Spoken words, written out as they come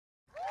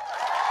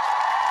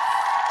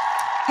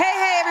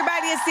Hey,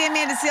 everybody, it's the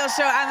Amanda Seales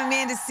Show. I'm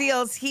Amanda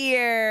Seales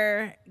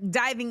here,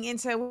 diving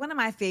into one of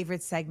my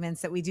favorite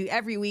segments that we do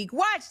every week,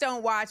 Watch,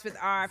 Don't Watch, with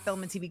our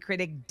film and TV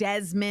critic,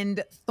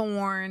 Desmond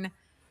Thorne.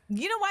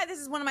 You know why this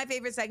is one of my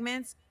favorite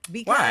segments?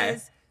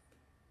 Because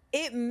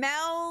it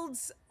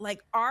melds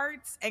like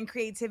arts and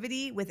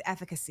creativity with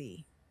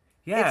efficacy.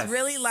 Yes. It's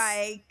really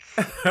like,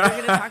 we're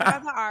going to talk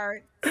about the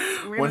art,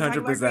 we're going to talk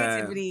about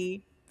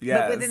creativity,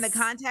 but within the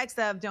context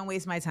of don't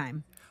waste my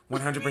time.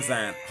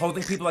 100%.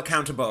 Holding people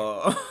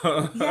accountable.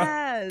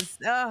 Yes.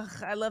 Ugh,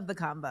 I love the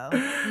combo.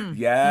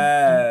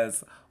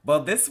 Yes.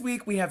 Well, this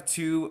week we have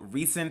two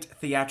recent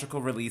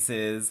theatrical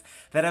releases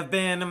that have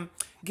been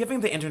giving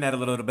the internet a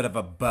little bit of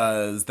a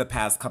buzz the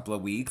past couple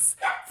of weeks.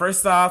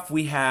 First off,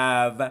 we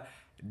have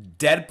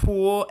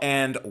Deadpool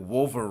and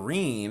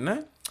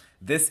Wolverine.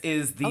 This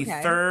is the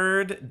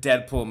third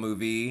Deadpool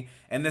movie,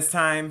 and this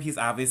time he's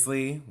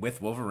obviously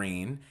with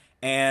Wolverine.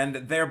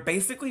 And they're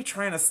basically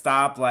trying to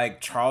stop, like,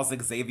 Charles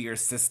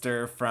Xavier's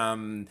sister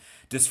from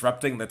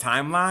disrupting the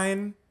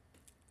timeline.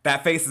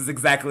 That face is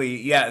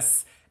exactly,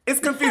 yes.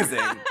 It's confusing.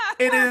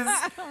 It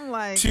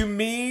is, to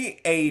me,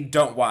 a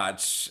don't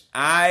watch.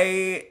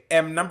 I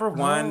am, number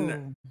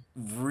one,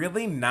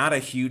 really not a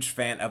huge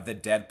fan of the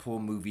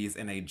Deadpool movies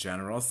in a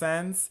general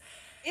sense.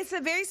 It's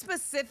a very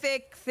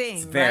specific thing,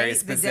 it's very right?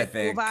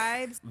 specific. The Deadpool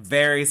vibes.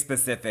 Very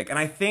specific. And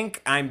I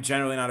think I'm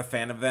generally not a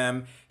fan of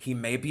them. He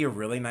may be a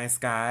really nice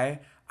guy.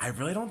 I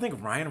really don't think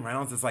Ryan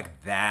Reynolds is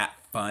like that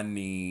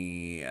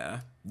funny.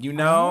 You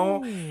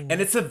know? And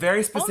it's a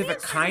very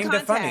specific kind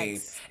of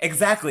funny.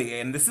 Exactly.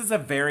 And this is a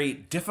very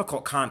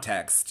difficult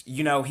context.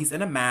 You know, he's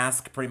in a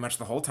mask pretty much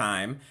the whole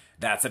time.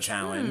 That's a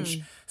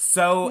challenge.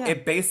 So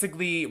it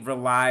basically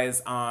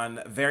relies on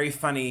very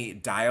funny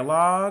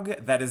dialogue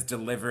that is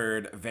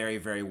delivered very,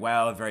 very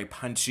well, very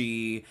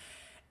punchy.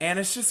 And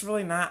it's just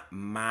really not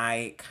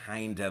my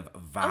kind of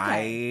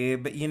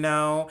vibe, you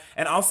know?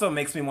 And also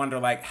makes me wonder,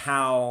 like,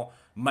 how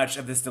much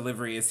of this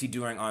delivery is he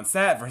doing on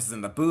set versus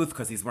in the booth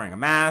because he's wearing a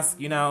mask,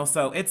 you know?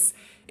 So it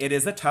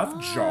is a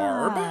tough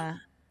job.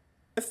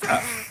 It's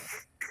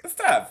tough. It's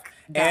tough.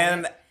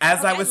 And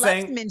as I was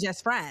saying, him in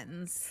Just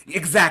Friends.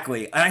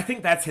 Exactly. And I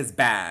think that's his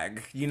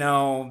bag. You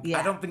know,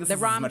 I don't think this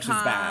is as much his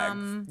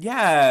bag.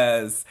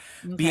 Yes.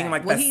 Being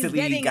like that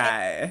silly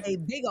guy. A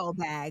big old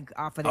bag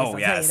off of this.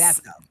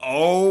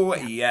 Oh,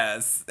 yes.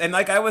 Yes. And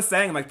like I was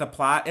saying, like the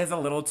plot is a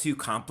little too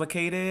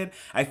complicated.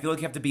 I feel like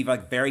you have to be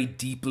like very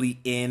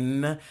deeply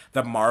in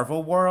the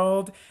Marvel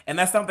world. And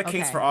that's not the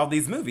case for all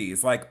these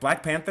movies. Like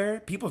Black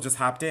Panther, people just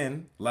hopped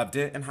in, loved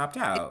it, and hopped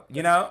out.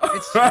 You know?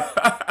 It's true.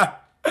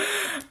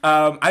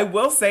 I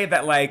will say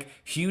that, like,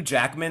 Hugh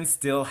Jackman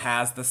still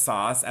has the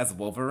sauce as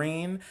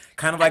Wolverine.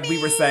 Kind of like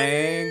we were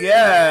saying.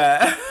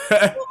 Yeah.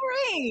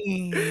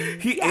 Wolverine.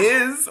 He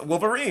is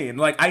Wolverine.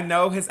 Like, I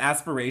know his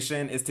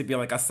aspiration is to be,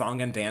 like, a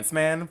song and dance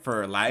man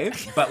for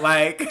life. But,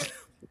 like,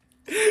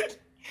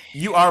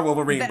 you are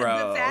Wolverine,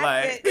 bro. The fact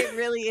like, that it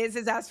really is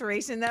his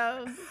aspiration,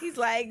 though. He's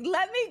like,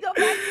 let me go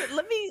back to,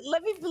 let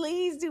me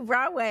please do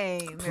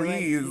Broadway.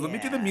 Please, let me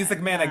do the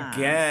Music Man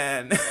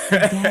again.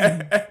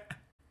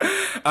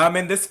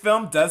 And this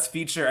film does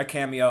feature a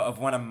cameo of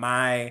one of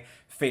my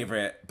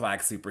favorite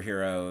Black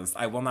superheroes.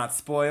 I will not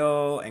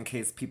spoil in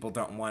case people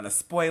don't want a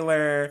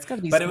spoiler. It's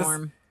gonna be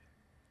Storm.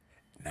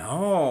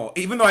 No,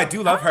 even though I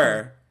do love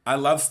her. I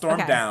love Storm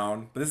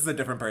Down, but this is a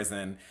different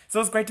person. So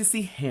it's great to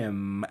see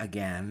him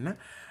again.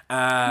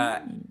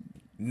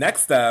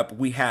 Next up,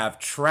 we have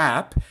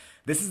Trap.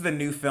 This is the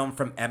new film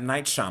from M.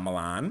 Night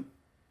Shyamalan.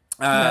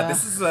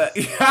 This is a...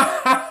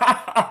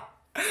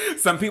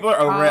 Some people are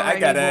over it. I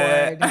get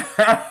it.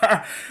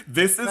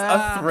 This is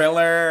a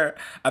thriller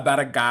about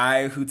a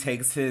guy who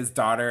takes his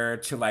daughter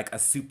to like a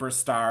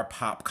superstar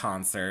pop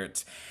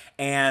concert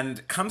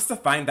and comes to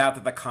find out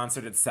that the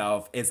concert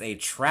itself is a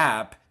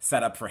trap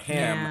set up for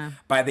him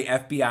by the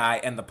FBI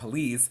and the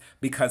police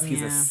because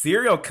he's a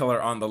serial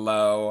killer on the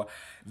low.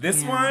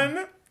 This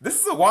one, this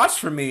is a watch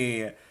for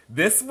me.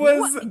 This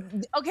was...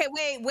 Okay,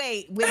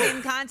 wait.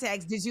 Within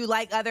context, did you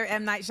like other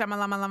M. Night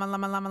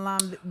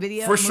Shyamalan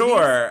videos? For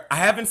sure. I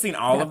haven't seen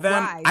all of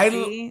them.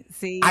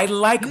 I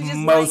like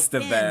most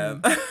of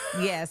them.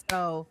 Yes,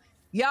 so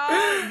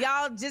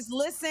y'all just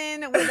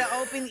listen with an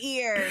open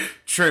ear.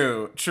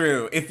 True.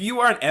 If you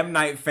are an M.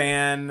 Night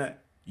fan,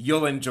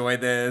 you'll enjoy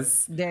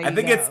this. I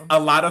think it's a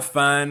lot of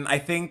fun. I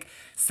think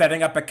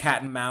setting up a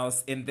cat and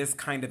mouse in this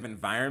kind of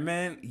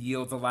environment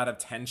yields a lot of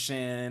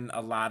tension,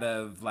 a lot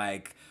of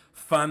like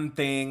fun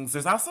things.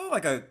 There's also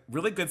like a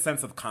really good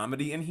sense of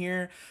comedy in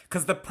here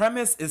because the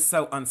premise is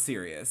so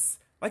unserious.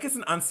 Like it's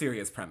an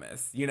unserious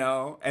premise, you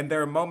know? And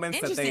there are moments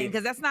that Interesting,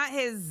 because that's not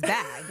his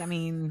bag. I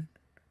mean,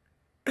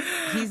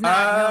 he's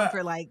not known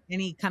for like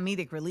any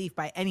comedic relief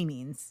by any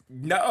means.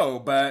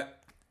 No,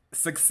 but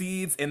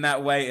succeeds in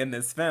that way in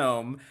this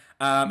film.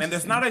 And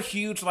there's not a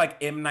huge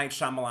like M. Night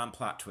Shyamalan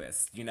plot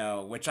twist, you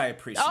know, which I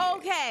appreciate.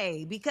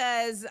 Okay,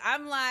 because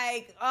I'm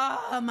like,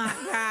 oh my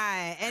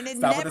God. And it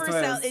never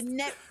sells.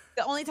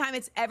 The only time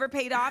it's ever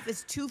paid off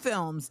is two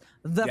films.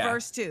 The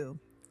first two.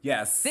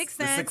 Yes. Sixth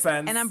Sense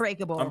and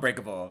Unbreakable.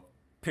 Unbreakable.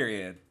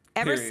 Period.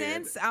 Ever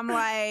Period. since, I'm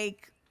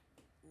like,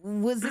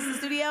 was this the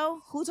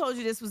studio? Who told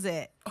you this was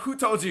it? Who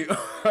told you?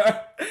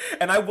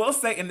 And I will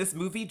say, in this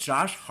movie,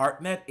 Josh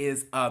Hartnett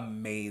is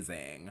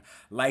amazing.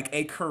 Like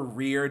a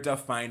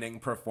career-defining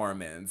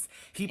performance.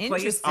 He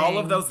plays all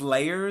of those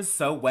layers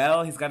so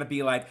well. He's got to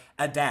be like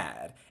a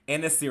dad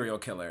and a serial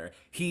killer.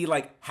 He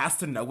like has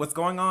to know what's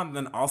going on, and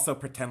then also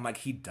pretend like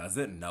he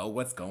doesn't know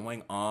what's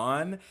going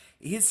on.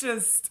 He's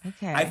just.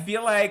 Okay. I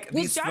feel like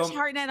was Josh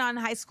Hartnett on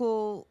High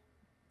School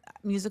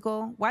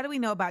Musical? Why do we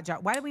know about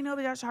Josh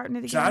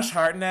Hartnett again? Josh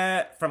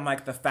Hartnett from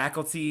like The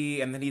Faculty,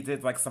 and then he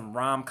did like some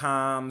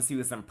rom-coms. He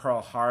was in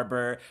Pearl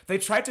Harbor. They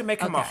tried to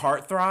make him a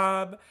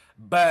heartthrob,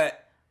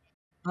 but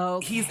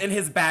he's in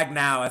his bag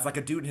now as like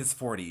a dude in his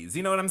 40s.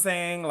 You know what I'm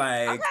saying?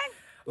 Like,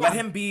 let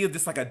him be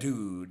just like a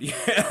dude.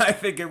 I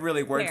think it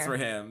really works for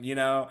him, you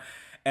know?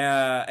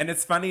 And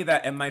it's funny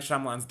that M. Night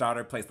Shyamalan's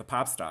daughter plays the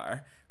pop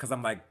star, because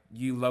I'm like,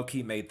 you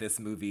low-key made this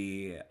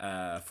movie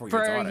for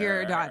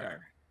your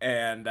daughter.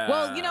 And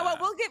well, you know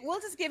what? We'll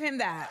just give him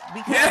that,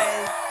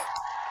 because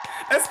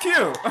that's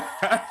cute.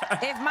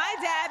 If my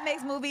dad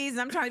makes movies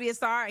and I'm trying to be a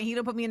star and he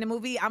don't put me in the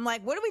movie, I'm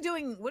like, what are we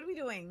doing? What are we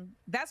doing?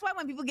 That's why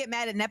when people get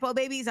mad at Nepo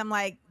babies, I'm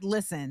like,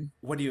 listen.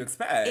 What do you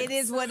expect? It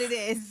is what it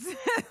is.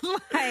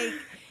 Like,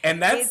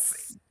 and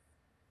that's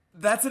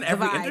in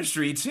every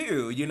industry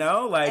too, you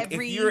know? Like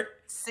every if you're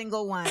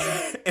single one.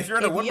 If you're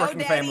in a woodworking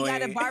family. If your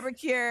daddy got a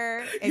barbecue,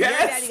 if your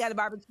daddy got a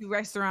barbecue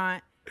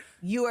restaurant,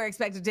 you are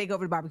expected to take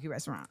over the barbecue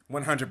restaurant.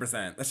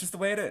 100%. That's just the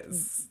way it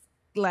is.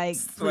 Like,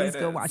 please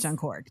go watch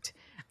Uncorked.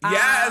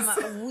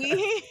 Yes.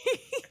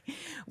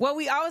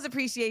 We always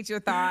appreciate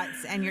your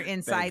thoughts and your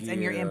insights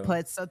and your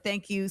inputs. So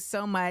thank you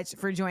so much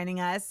for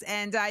joining us.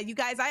 And you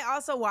guys, I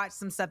also watched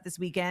some stuff this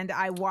weekend.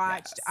 I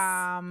watched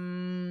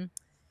Time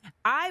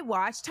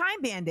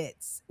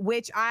Bandits,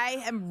 which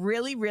I am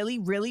really, really,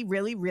 really,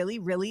 really, really,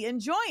 really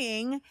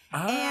enjoying.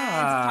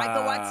 And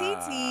Taika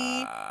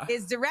Waititi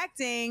is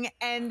directing.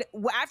 And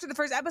after the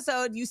first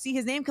episode, you see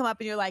his name come up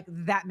and you're like,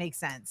 that makes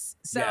sense.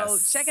 So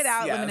check it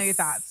out. Let me know your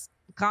thoughts.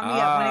 Call me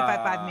up,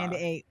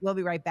 1-855-AMANDA8. We'll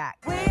be right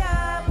back. We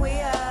up, we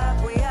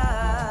up, we up.